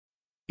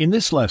In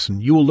this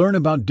lesson, you will learn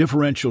about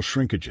differential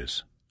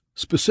shrinkages,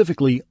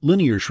 specifically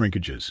linear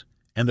shrinkages,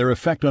 and their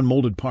effect on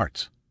molded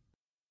parts.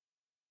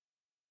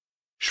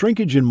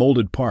 Shrinkage in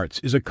molded parts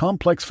is a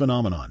complex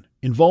phenomenon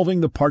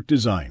involving the part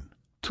design,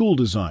 tool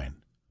design,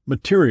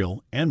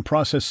 material, and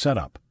process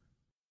setup.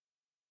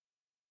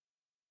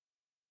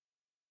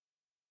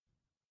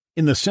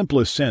 In the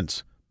simplest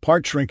sense,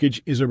 part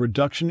shrinkage is a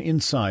reduction in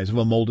size of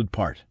a molded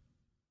part.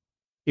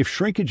 If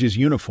shrinkage is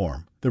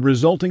uniform, the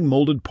resulting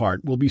molded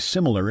part will be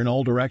similar in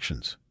all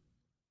directions.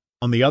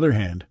 On the other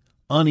hand,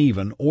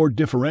 uneven or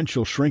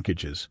differential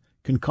shrinkages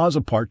can cause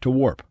a part to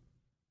warp.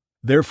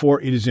 Therefore,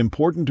 it is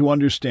important to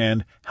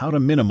understand how to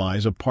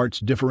minimize a part's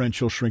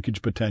differential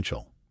shrinkage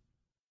potential.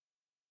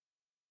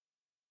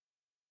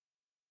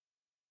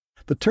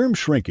 The term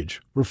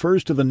shrinkage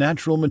refers to the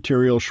natural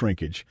material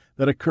shrinkage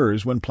that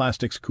occurs when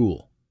plastics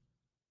cool.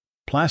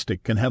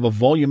 Plastic can have a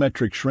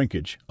volumetric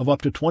shrinkage of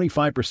up to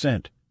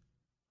 25%.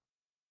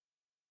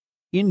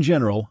 In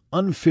general,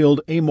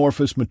 unfilled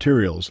amorphous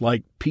materials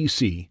like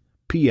PC,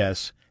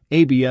 PS,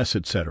 ABS,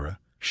 etc.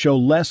 show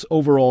less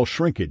overall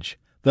shrinkage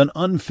than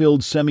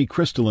unfilled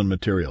semi-crystalline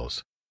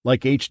materials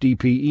like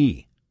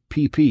HDPE,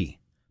 PP,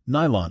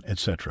 nylon,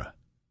 etc.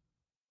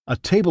 A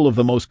table of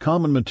the most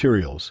common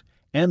materials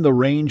and the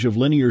range of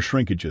linear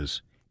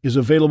shrinkages is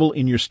available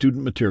in your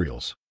student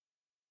materials.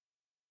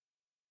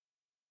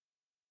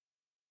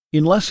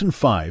 In Lesson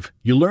 5,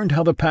 you learned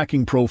how the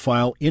packing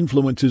profile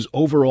influences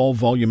overall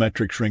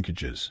volumetric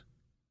shrinkages.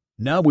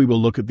 Now we will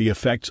look at the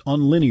effects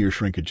on linear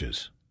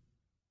shrinkages.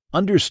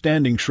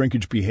 Understanding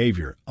shrinkage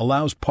behavior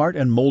allows part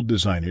and mold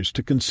designers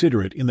to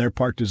consider it in their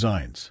part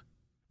designs,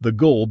 the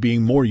goal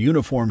being more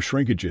uniform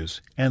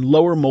shrinkages and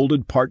lower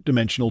molded part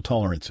dimensional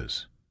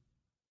tolerances.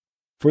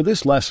 For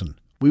this lesson,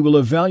 we will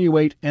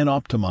evaluate and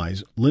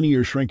optimize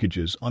linear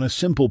shrinkages on a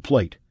simple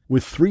plate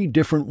with 3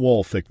 different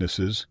wall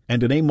thicknesses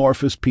and an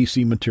amorphous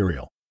PC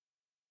material.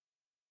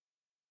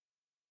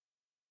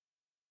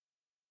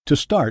 To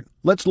start,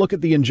 let's look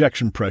at the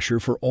injection pressure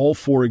for all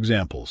 4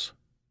 examples.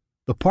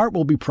 The part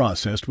will be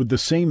processed with the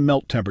same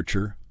melt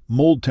temperature,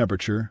 mold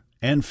temperature,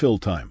 and fill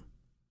time.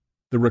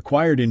 The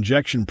required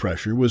injection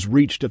pressure was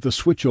reached at the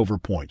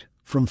switchover point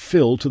from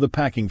fill to the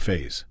packing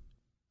phase.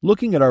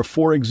 Looking at our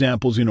 4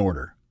 examples in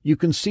order, you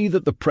can see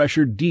that the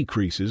pressure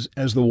decreases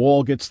as the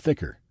wall gets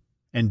thicker,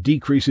 and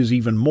decreases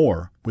even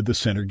more with the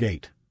center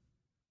gate.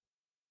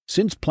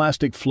 Since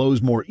plastic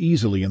flows more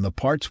easily in the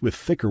parts with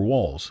thicker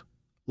walls,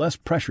 less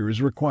pressure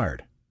is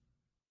required.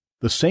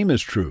 The same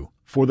is true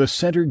for the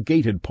center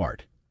gated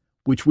part,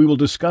 which we will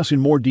discuss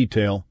in more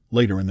detail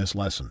later in this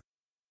lesson.